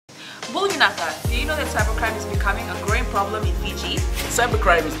Buljinaka, do you know that cybercrime is becoming a growing problem in Fiji?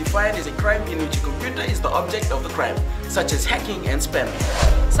 Cybercrime is defined as a crime in which a computer is the object of the crime, such as hacking and spamming.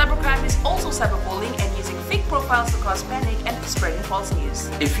 Cybercrime is also cyberbullying and using fake profiles to cause panic and spreading false news.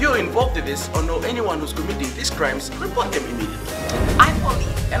 If you're involved in this or know anyone who's committing these crimes, report them immediately. I'm Polly.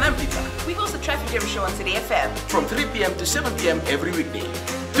 And I'm Peter. We host the Traffic Jam Show on Today FM. From 3 p.m. to 7 p.m. every weekday.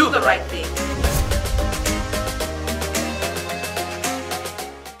 Do the right thing.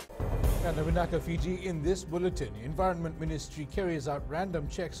 Nabinaka, Fiji. In this bulletin, Environment Ministry carries out random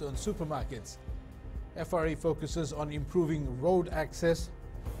checks on supermarkets. FRA focuses on improving road access,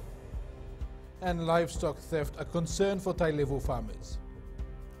 and livestock theft a concern for Tailevu farmers.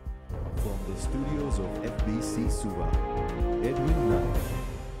 From the studios of FBC Suva, Edwin Knight.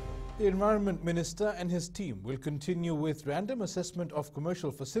 The Environment Minister and his team will continue with random assessment of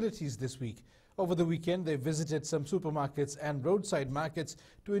commercial facilities this week. Over the weekend, they visited some supermarkets and roadside markets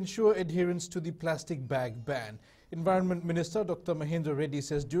to ensure adherence to the plastic bag ban. Environment Minister Dr. Mahendra Reddy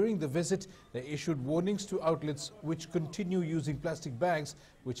says during the visit, they issued warnings to outlets which continue using plastic bags,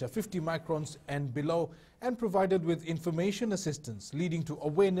 which are 50 microns and below, and provided with information assistance, leading to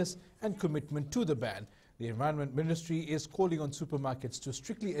awareness and commitment to the ban. The Environment Ministry is calling on supermarkets to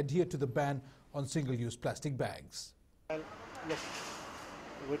strictly adhere to the ban on single-use plastic bags. Look,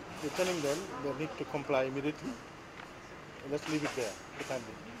 we're telling them they need to comply immediately. Let's leave it there for the time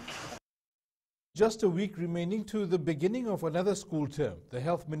being. Just a week remaining to the beginning of another school term, the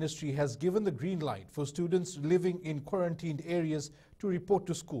Health Ministry has given the green light for students living in quarantined areas to report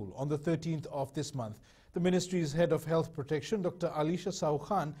to school on the 13th of this month. The Ministry's Head of Health Protection, Dr. Alisha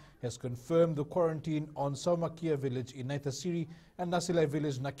Sauhan, has confirmed the quarantine on Saumakia village in Naithasiri and Nasilai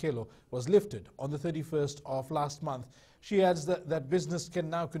village Nakelo was lifted on the 31st of last month. She adds that business can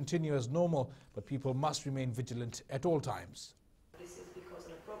now continue as normal, but people must remain vigilant at all times. This is because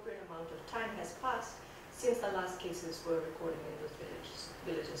an appropriate amount of time has passed since the last cases were recorded in those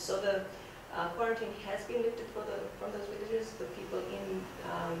villages. So the quarantine has been lifted from those villages. The people in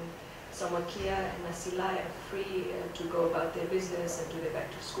Saumakia and Nasilai are free to go about their business and do their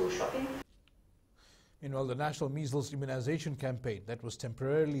back-to-school shopping. Meanwhile, the National Measles Immunization Campaign that was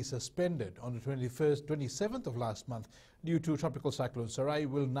temporarily suspended on the 27th of last month due to Tropical Cyclone Sarai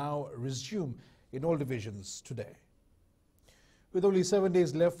will now resume in all divisions today. With only 7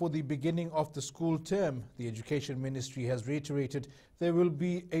 days left for the beginning of the school term, the Education Ministry has reiterated there will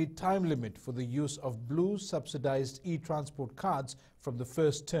be a time limit for the use of blue subsidized e-transport cards from the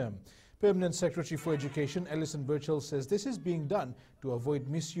first term. Permanent Secretary for Education Alison Burchell says this is being done to avoid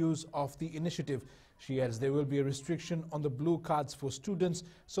misuse of the initiative. She adds there will be a restriction on the blue cards for students,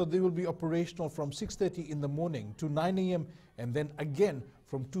 so they will be operational from 6:30 in the morning to 9 a.m. and then again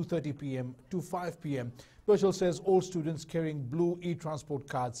from 2:30 p.m. to 5 p.m. Burchell says all students carrying blue e-transport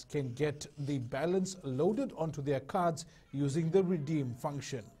cards can get the balance loaded onto their cards using the redeem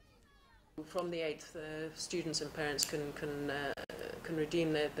function. From the 8th, students and parents can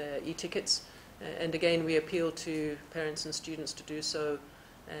redeem their e-tickets, and again we appeal to parents and students to do so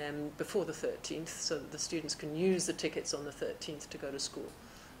before the 13th, so that the students can use the tickets on the 13th to go to school.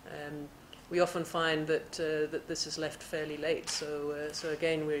 We often find that this is left fairly late, so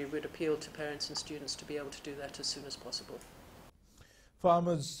again we would appeal to parents and students to be able to do that as soon as possible.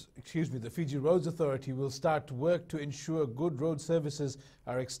 The Fiji Roads Authority will start work to ensure good road services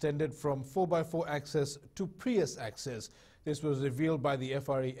are extended from 4x4 access to Prius access. This was revealed by the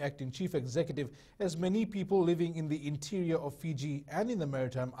FRA Acting Chief Executive, as many people living in the interior of Fiji and in the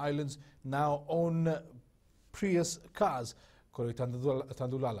Maritime Islands now own Prius cars. Kori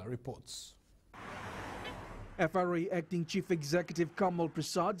Tandulala reports. FRA Acting Chief Executive Kamal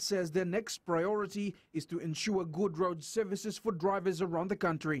Prasad says their next priority is to ensure good road services for drivers around the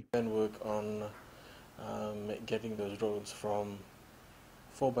country. And work on getting those roads from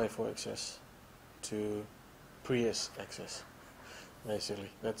 4x4 access to Prius access. Basically,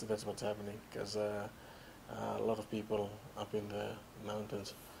 that's what's happening, because a lot of people up in the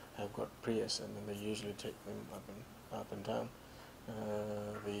mountains have got Prius, and then they usually take them up and down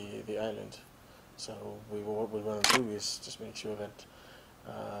the island. So what we want to do is just make sure that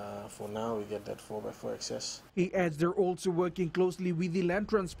for now we get that 4x4 access. He adds they're also working closely with the Land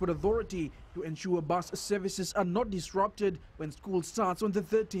Transport Authority to ensure bus services are not disrupted when school starts on the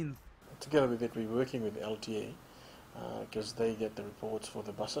 13th. Together with it, we're working with the LTA because they get the reports for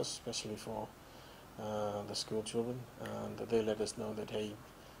the buses, especially for the school children, and they let us know that, hey,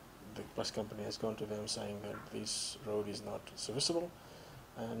 the bus company has gone to them saying that this road is not serviceable.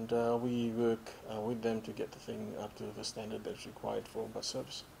 And we work with them to get the thing up to the standard that's required for bus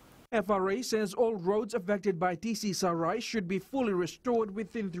service. FRA says all roads affected by TC Sarai should be fully restored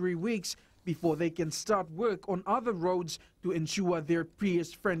within 3 weeks before they can start work on other roads to ensure they're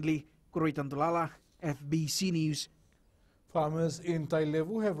Prius-friendly. Kuroitan Dalala, FBC News. Farmers in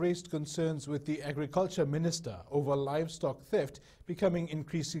Tailevu have raised concerns with the Agriculture Minister over livestock theft becoming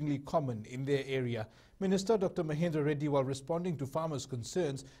increasingly common in their area. Minister Dr. Mahendra Reddy, while responding to farmers'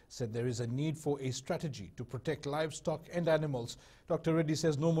 concerns, said there is a need for a strategy to protect livestock and animals. Dr. Reddy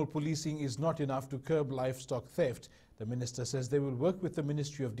says normal policing is not enough to curb livestock theft. The minister says they will work with the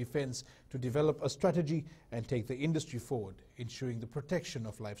Ministry of Defence to develop a strategy and take the industry forward, ensuring the protection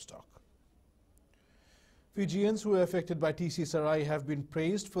of livestock. Fijians who were affected by TC Sarai have been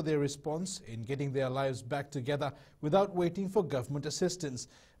praised for their response in getting their lives back together without waiting for government assistance.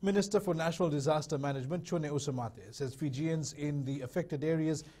 Minister for National Disaster Management, Chone Usamate, says Fijians in the affected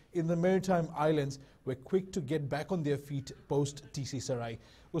areas in the Maritime Islands were quick to get back on their feet post TC Sarai.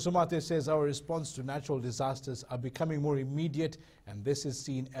 Usamate says our response to natural disasters are becoming more immediate, and this is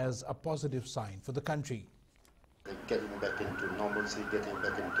seen as a positive sign for the country. Getting back into normalcy, getting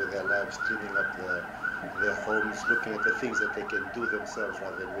back into their lives, cleaning up their homes, looking at the things that they can do themselves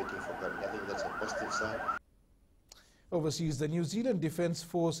rather than waiting for government. I think that's a positive sign. Overseas, the New Zealand Defence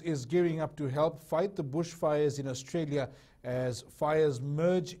Force is gearing up to help fight the bushfires in Australia as fires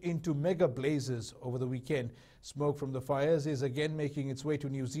merge into mega blazes over the weekend. Smoke from the fires is again making its way to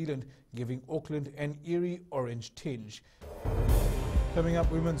New Zealand, giving Auckland an eerie orange tinge. Coming up,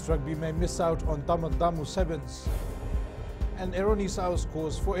 women's rugby may miss out on Tamandamu Sevens, and Eroni Sau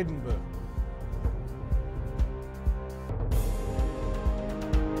scores for Edinburgh.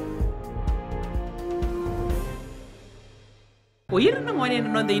 Oira na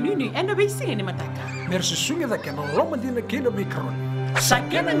ngone no de nunu enda be singe ni mataka. Mersu sunge da kena loma dina kena mikron.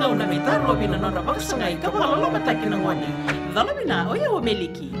 Sakena ngau na mitar lo bina no na baksangai ka bala loma takina ngone. Dalo bina oya o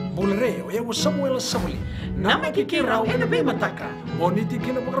meliki. Bulre oya o Samuel Samuli. Nama kiki rau enda be mataka. Oni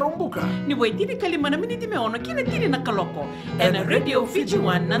tikina bakarombuka. Ni boy tiri kalima na miniti me ono kina tiri na kaloko. Ena Radio Fiji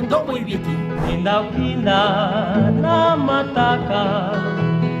One nandomo ibiti. Indah pindah na mataka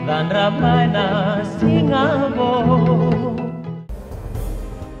dan ramai na singabo.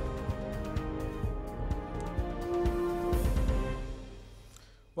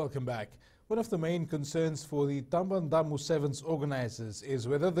 Welcome back. One of the main concerns for the Tamandamu Sevens organizers is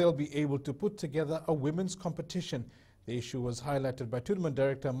whether they'll be able to put together a women's competition. The issue was highlighted by Tournament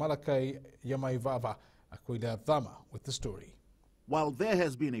Director Malakai Yamaivava. Akuila Thama with the story. While there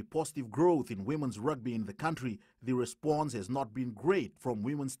has been a positive growth in women's rugby in the country, the response has not been great from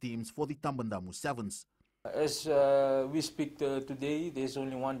women's teams for the Tamandamu Sevens. As we speak today, there's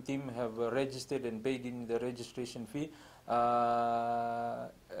only one team have registered and paid in the registration fee. As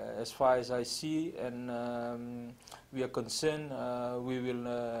far as I see, and we are concerned, we will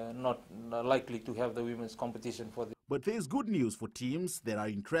not likely to have the women's competition for the. But there is good news for teams that are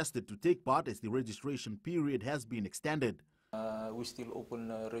interested to take part as the registration period has been extended. We still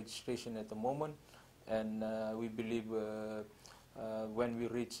open registration at the moment, and we believe when we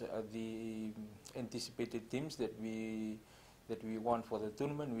reach the anticipated teams that we want for the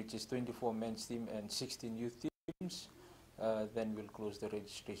tournament, which is 24 men's team and 16 youth teams, then we'll close the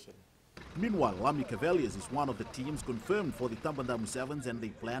registration. Meanwhile, Lami Cavaliers is one of the teams confirmed for the Tamandamu Sevens, and they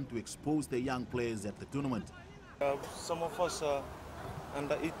plan to expose their young players at the tournament. Some of us are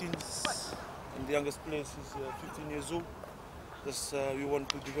under 18s, and the youngest player is 15 years old. Thus, we want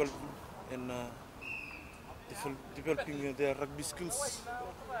to develop and developing their rugby skills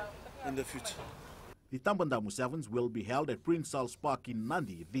in the future. The Tamandamu Sevens will be held at Prince Charles Park in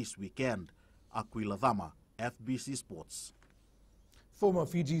Nandi this weekend. Akuila Thama, FBC Sports. Former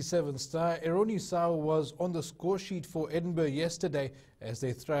Fiji Sevens star Eroni Sau was on the score sheet for Edinburgh yesterday as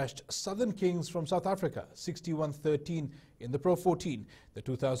they thrashed Southern Kings from South Africa 61-13 in the Pro 14. The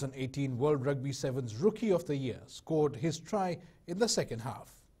 2018 World Rugby Sevens Rookie of the Year scored his try in the second half.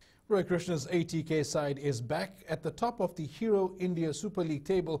 Roy Krishna's ATK side is back at the top of the Hero India Super League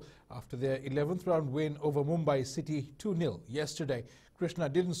table after their 11th round win over Mumbai City 2-0 yesterday. Krishna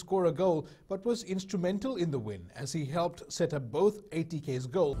didn't score a goal but was instrumental in the win as he helped set up both ATK's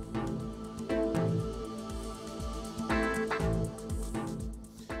goals.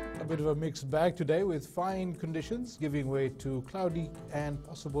 A bit of a mixed bag today with fine conditions giving way to cloudy and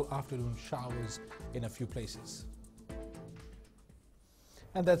possible afternoon showers in a few places.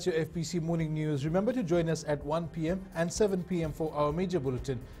 And that's your FBC Morning News. Remember to join us at 1 p.m. and 7 p.m. for our major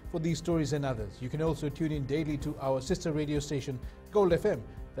bulletin for these stories and others. You can also tune in daily to our sister radio station, Gold FM.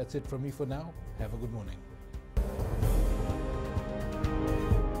 That's it from me for now. Have a good morning.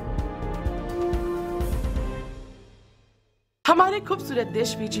 हमारे खूबसूरत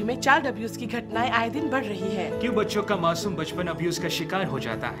देश Fiji में child abuse की घटनाएं आए दिन बढ़ रही है। क्यों बच्चों का मासूम बचपन अब्यूज का शिकार हो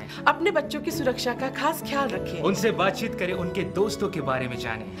जाता है? अपने बच्चों की सुरक्षा का खास ख्याल रखें। उनसे बातचीत करें, उनके दोस्तों के बारे में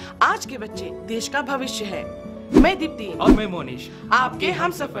जानें। आज के बच्चे देश का भविष्य है। मैं दीप्ति और मैं मोनिश, आपके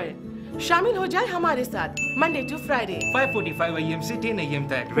हमसफर। शामिल हो जाए हमारे साथ मंडे टू फ्राइडे 5:45 AM से 10 AM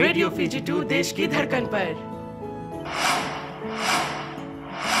तक रेडियो फिजी 2 देश की धड़कन पर।